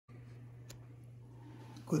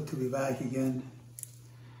Good to be back again.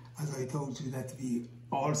 As I told you that we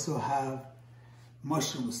also have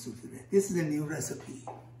mushroom stew today. This is a new recipe.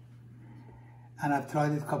 And I've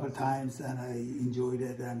tried it a couple of times and I enjoyed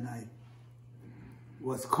it and I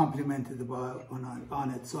was complimented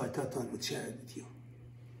on it, so I thought I would share it with you.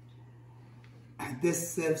 And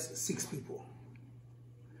this serves 6 people.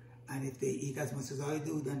 And if they eat as much as I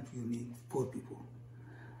do, then you need 4 people.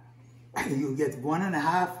 You get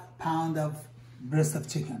 1.5 pounds of breast of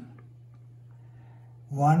chicken,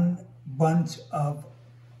 1 bunch of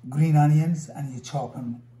green onions, and you chop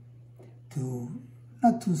them to,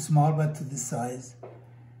 not too small, but to this size.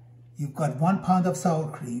 You've got 1 pound of sour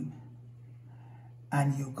cream,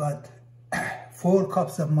 and you've got 4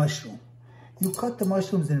 cups of mushroom. You cut the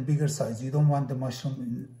mushrooms in a bigger size. You don't want the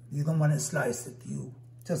mushroom, you don't want to slice it. You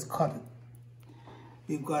just cut it.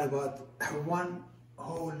 We've got about 1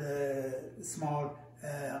 whole small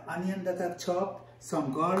onion that I've chopped,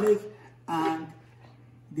 some garlic, and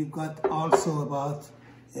we've got also about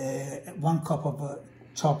 1 cup of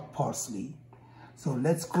chopped parsley. So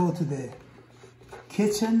let's go to the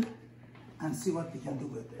kitchen and see what we can do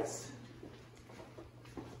with this.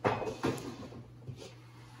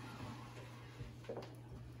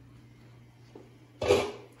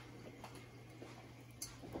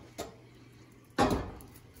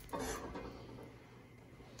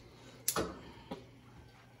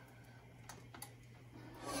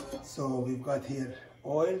 So we've got here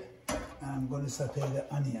oil, and I'm going to saute the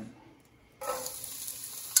onion.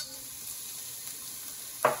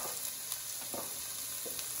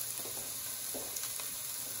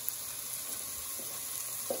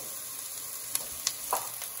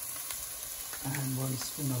 And 1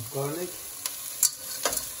 spoon of garlic.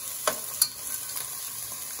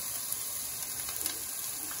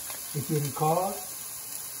 If you recall,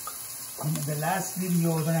 in the last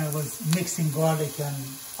video when I was mixing garlic and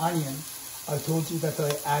onion, I told you that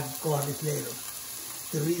I add garlic later.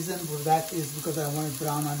 The reason for that is because I wanted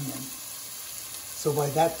brown onion. So by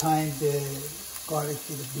that time the garlic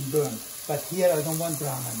would have been burned. But here I don't want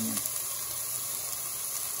brown onion.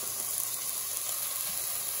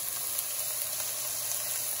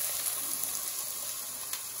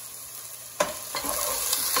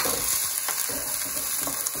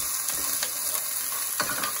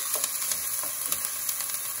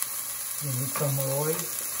 You need some more oil.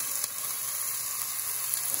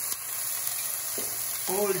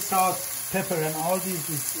 Oil, salt, pepper, and all these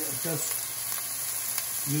is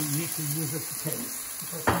just, you need to use it to taste.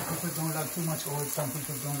 Because some people don't like too much oil, some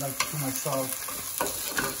people don't like too much salt.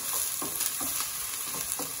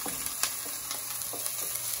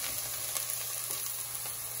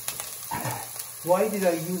 Why did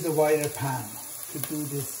I use a wider pan to do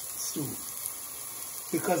this stew?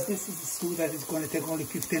 Because this is a stew that is going to take only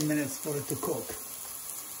 15 minutes for it to cook.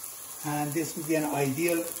 And this would be an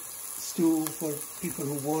ideal stew for people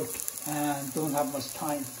who work and don't have much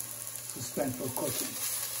time to spend for cooking.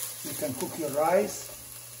 You can cook your rice,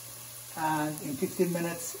 and in 15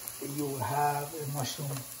 minutes you will have a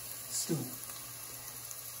mushroom stew.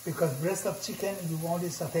 Because breast of chicken, you only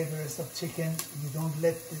saute breast of chicken, you don't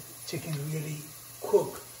let the chicken really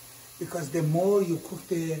cook. Because the more you cook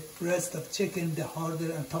the breast of chicken, the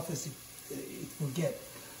harder and toughest it will get.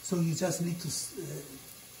 So you just need to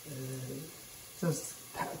just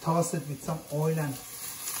toss it with some oil and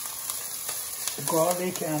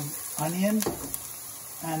garlic and onion,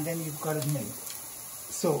 and then you've got it made.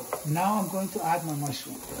 So now I'm going to add my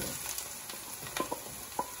mushroom.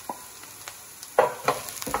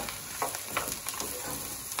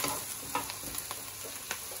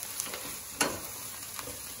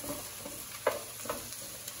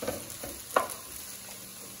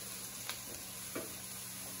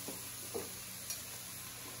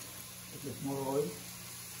 A bit more oil.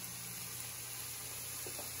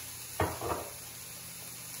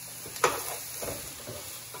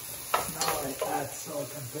 Now I add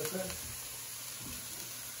salt and pepper.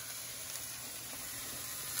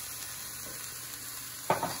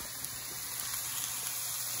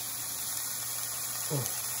 Oh.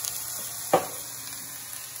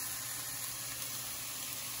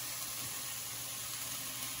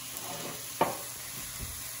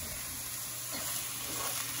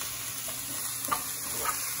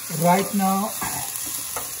 Right now,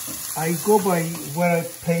 I go by where I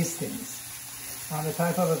place things. I'm the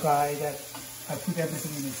type of a guy that I put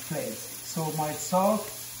everything in its place. So my salt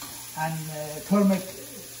and turmeric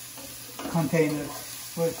container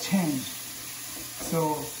will change.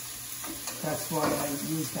 So that's why I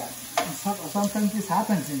use that. And sometimes this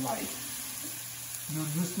happens in life. You're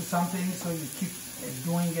used to something, so you keep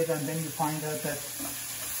doing it, and then you find out that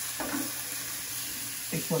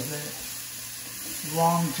it was a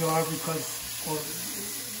wrong jar because for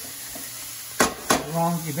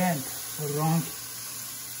wrong event or wrong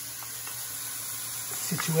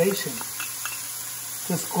situation.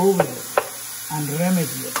 Just go with it and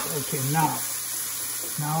remedy it. Okay, now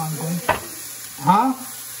I'm going to,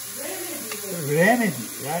 remedy,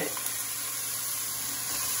 right?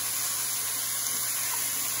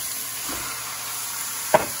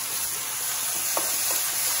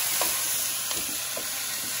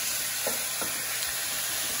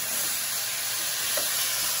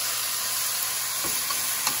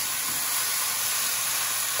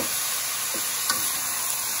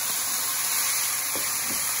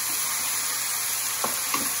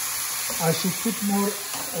 I should put more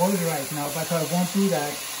oil right now, but I won't do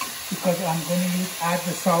that because I'm going to add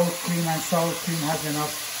the sour cream, and sour cream has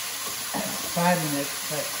enough fat in it.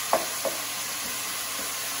 But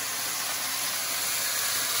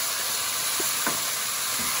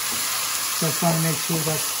just want to make sure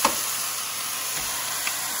that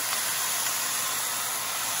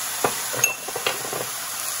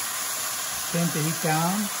turn the heat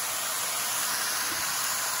down,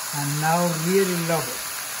 and now really love it.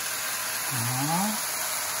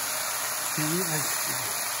 See,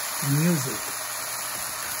 the music.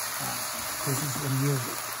 This is the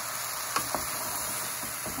music.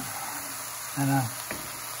 And I'm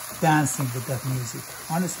dancing with that music.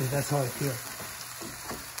 Honestly, that's how I feel.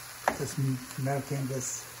 Just melting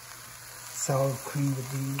this sour cream with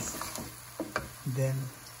these. Then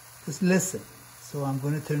just listen. So I'm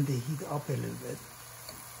going to turn the heat up a little bit.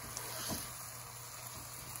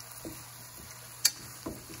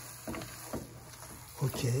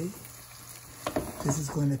 Okay, this is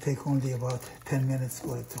going to take only about 10 minutes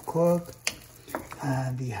for it to cook,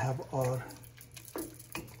 and we have our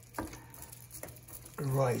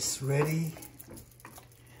rice ready.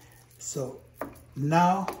 So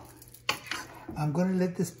now I'm going to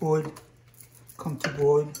let this come to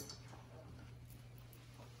boil.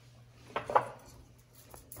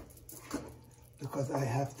 Because I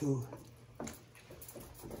have to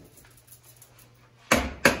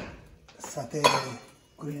saute the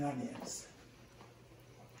green onions.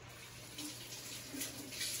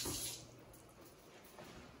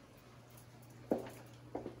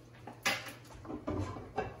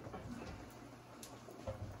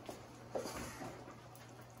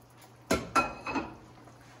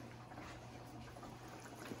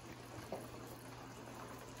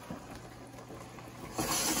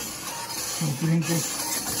 So doing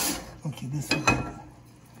this, okay, this will be good.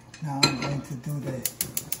 Now I'm going to do the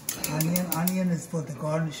onion. Onion is for the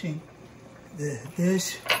garnishing the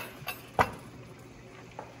dish.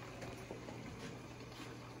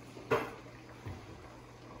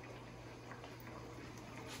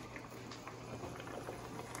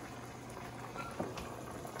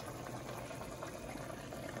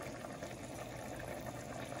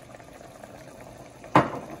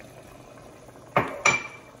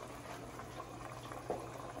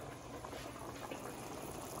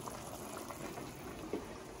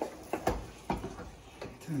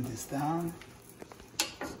 Turn this down.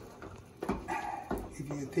 If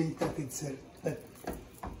you think that it's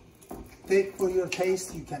thick for your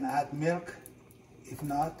taste, you can add milk. If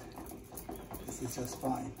not, this is just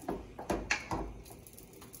fine.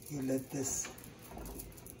 You let this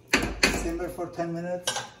simmer for 10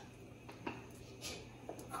 minutes.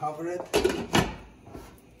 Cover it.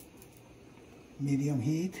 Medium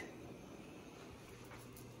heat.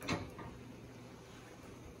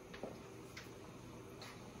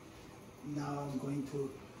 Now I'm going to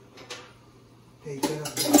take care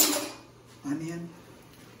of the onion.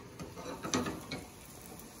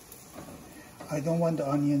 I don't want the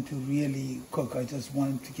onion to really cook. I just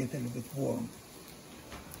want it to get a little bit warm.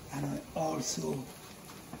 And I also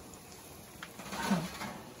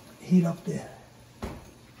heat up the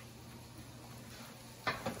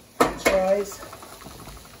French fries.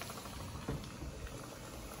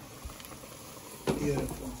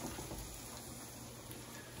 Beautiful.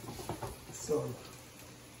 So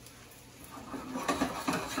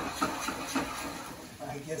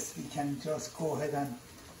I guess we can just go ahead and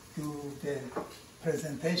do the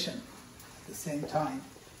presentation at the same time,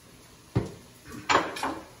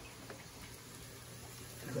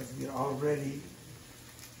 because we're already.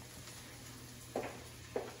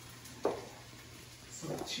 So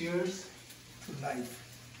cheers to life.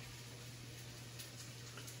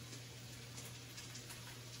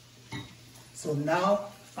 So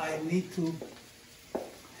now I need to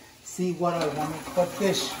see what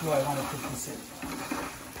dish do I want to put this in.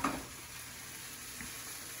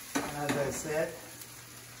 And as I said,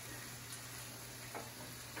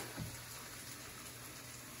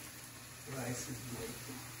 rice is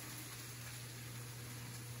beautiful.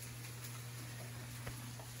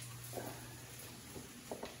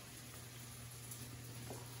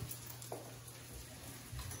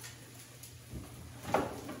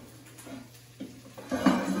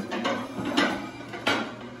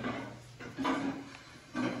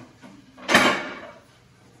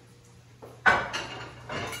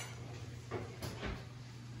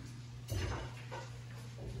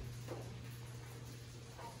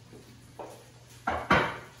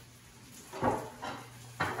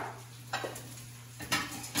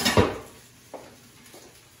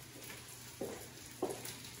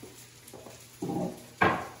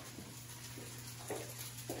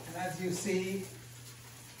 As you see,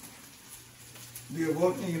 we are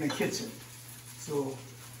working in a kitchen. So,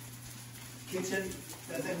 kitchen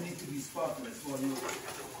doesn't need to be spotless while you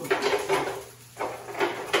cook it.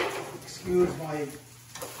 Excuse my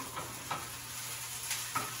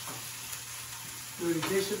doing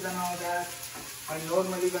dishes and all that. I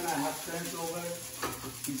normally, when I have friends over,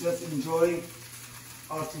 we just enjoy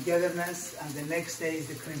our togetherness, and the next day is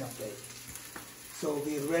the cleanup day. So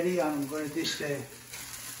we're ready, and I'm going to dish the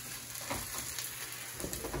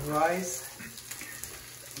rice.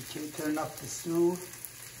 Okay, turn up the stew.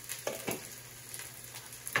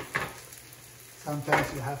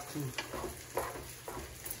 Sometimes you have to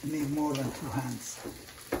need more than 2 hands.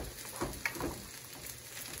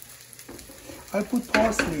 I put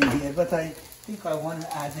parsley in here, but I think I want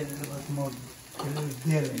to add a little bit more, a little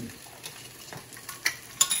daring.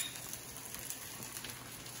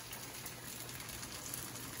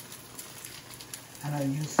 And I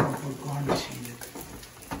use some for garnishing it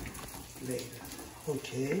later.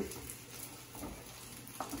 Okay.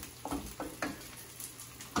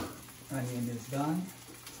 Onion is done.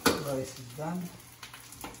 Rice is done.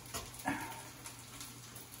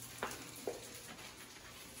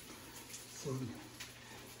 So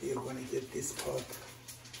we are going to get this pot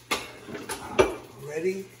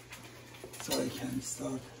ready so I can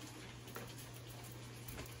start.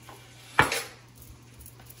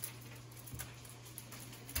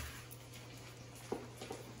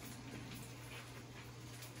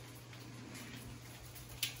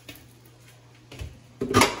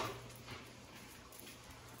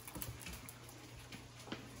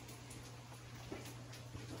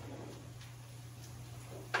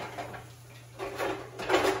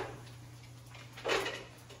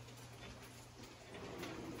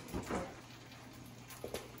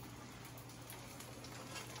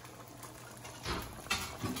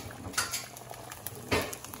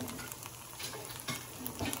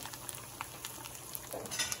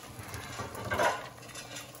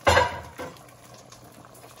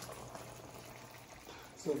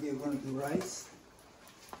 So we are going to do rice.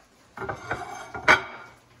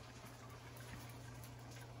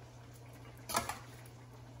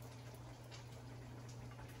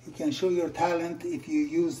 You can show your talent if you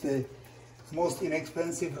use the most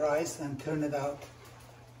inexpensive rice and turn it out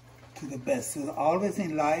to the best. So always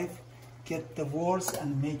in life, get the worst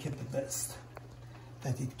and make it the best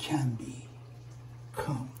that it can be.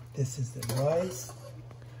 Come, this is the rice.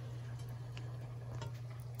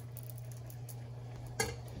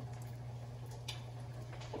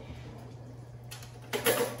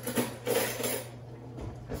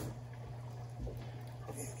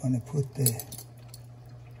 We're going to put the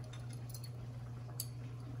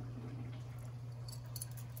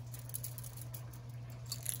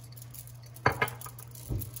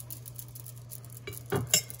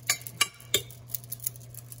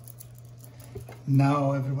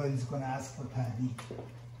now everybody's going to ask for paddy.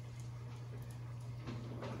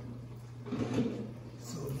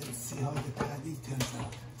 So let's see how the paddy turns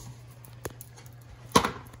out.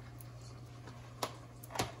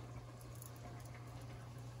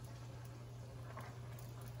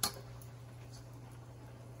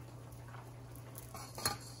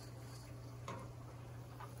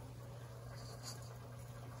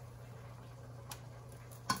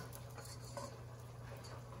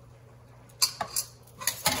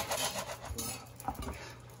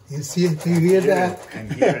 You see it? Do you hear that? I can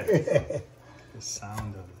hear it. The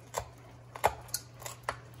sound of it.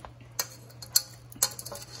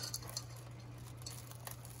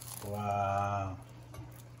 Wow.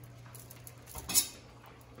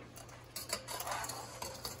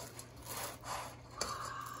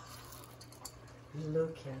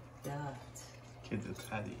 Look at that. Kedi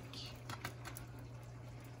tarik.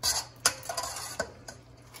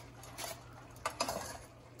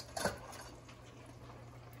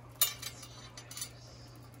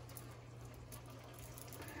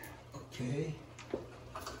 Okay.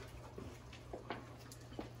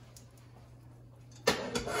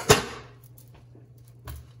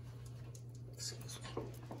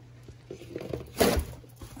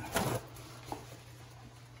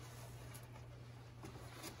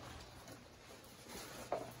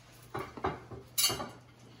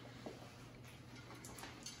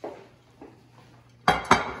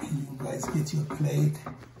 Just get your plate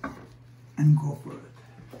and go for it.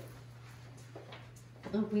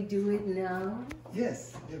 Oh, we do it now?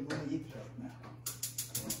 Yes, we're going to eat right now.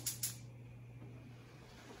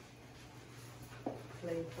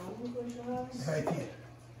 Plate on, Gujarat? Right here.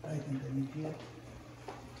 Right underneath here.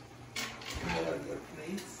 Here are your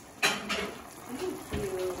plates. Thank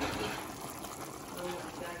you. Oh,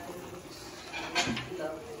 that looks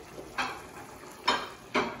lovely.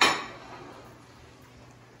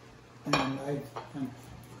 And a knife and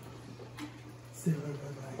silver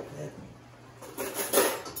like that.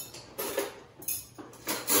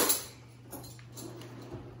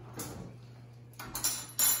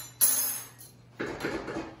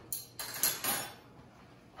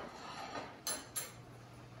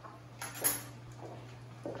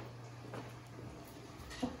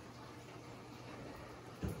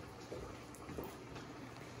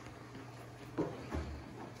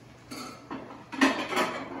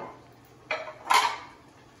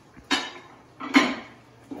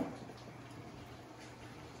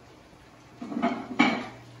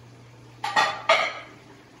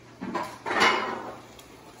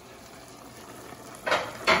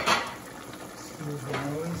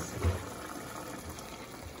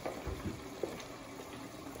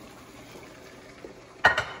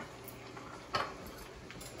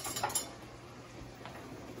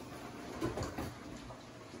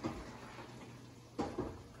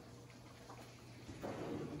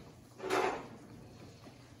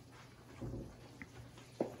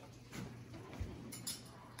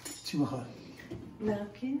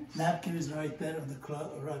 Napkins? Napkin is right there on the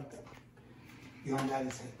cloth, right there. Behind that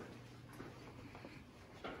is it.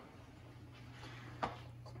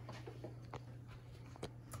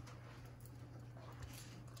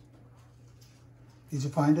 Did you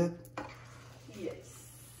find it? Yes.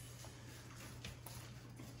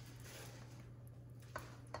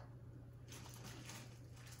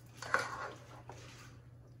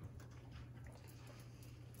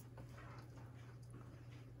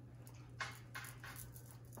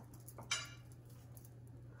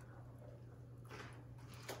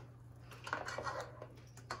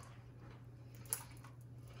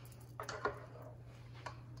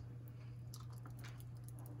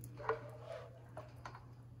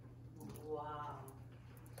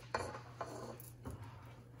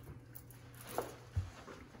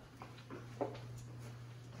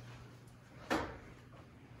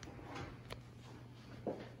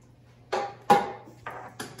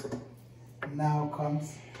 Now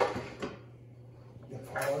comes the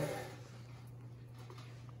pork.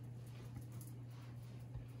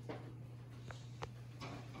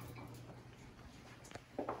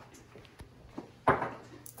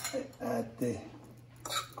 Add the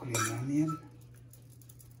green onion.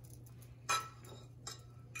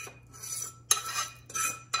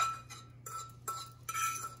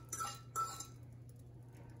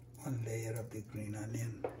 One layer of the green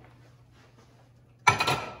onion.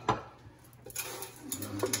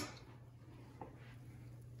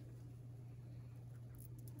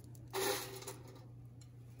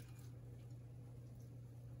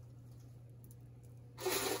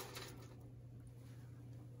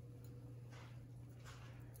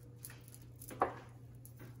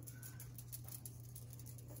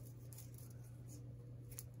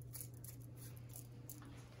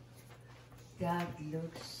 That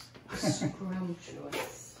looks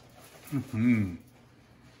scrumptious. Mm-hmm.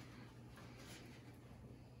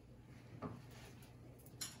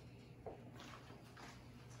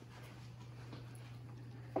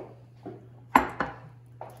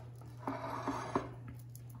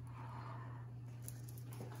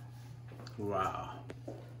 Wow.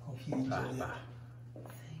 Hope you enjoy it.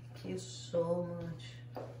 Thank you so much.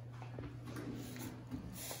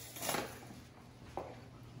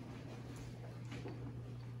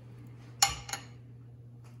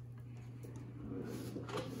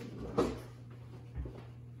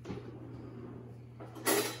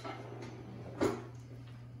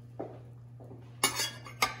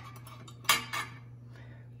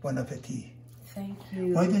 Bon appetit. Thank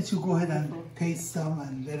you. Why don't you go ahead and taste some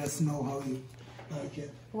and let us know how you like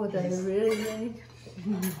it. What I really like.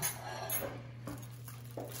 Look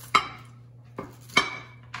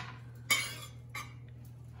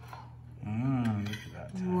at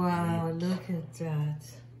that. Wow, look at that.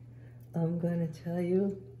 I'm gonna tell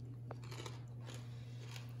you.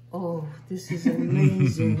 Oh, this is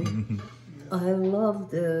amazing. I love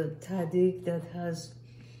the tahdig that has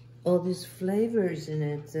all these flavors in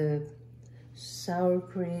it. The sour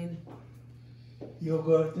cream,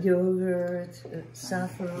 Yogurt. yogurt,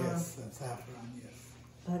 saffron. Yes, saffron, yes.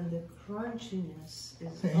 And the crunchiness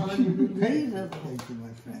is Thank you. unbelievable. Thank you,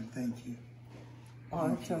 my friend. Thank you.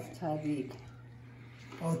 Art of tahdig.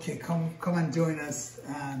 Okay, come and join us,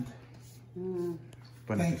 and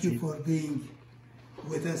thank you for being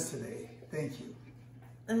with us today. Thank you.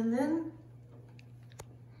 And then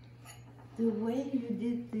the way you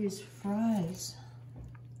did these fries,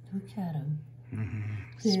 look at them.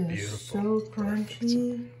 They're so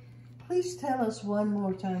crunchy. Please tell us one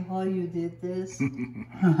more time how you did this.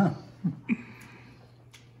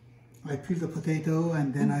 I peel the potato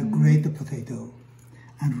and then I grate the potato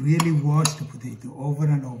and really wash the potato over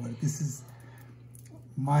and over. This is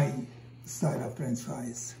my style of French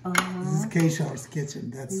fries. This is KShar's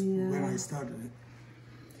kitchen. That's where I started it.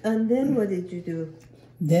 And then what did you do?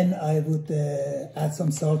 Then I would add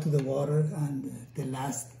some salt to the water, and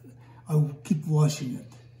I would keep washing it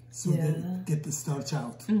so that it get the starch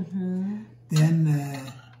out. Then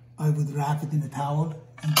I would wrap it in a towel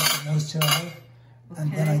and get the moisture out,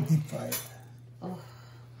 and then I deep fry it. Oh,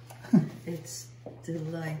 it's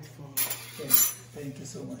delightful. Thank you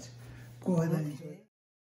so much. Go ahead and enjoy.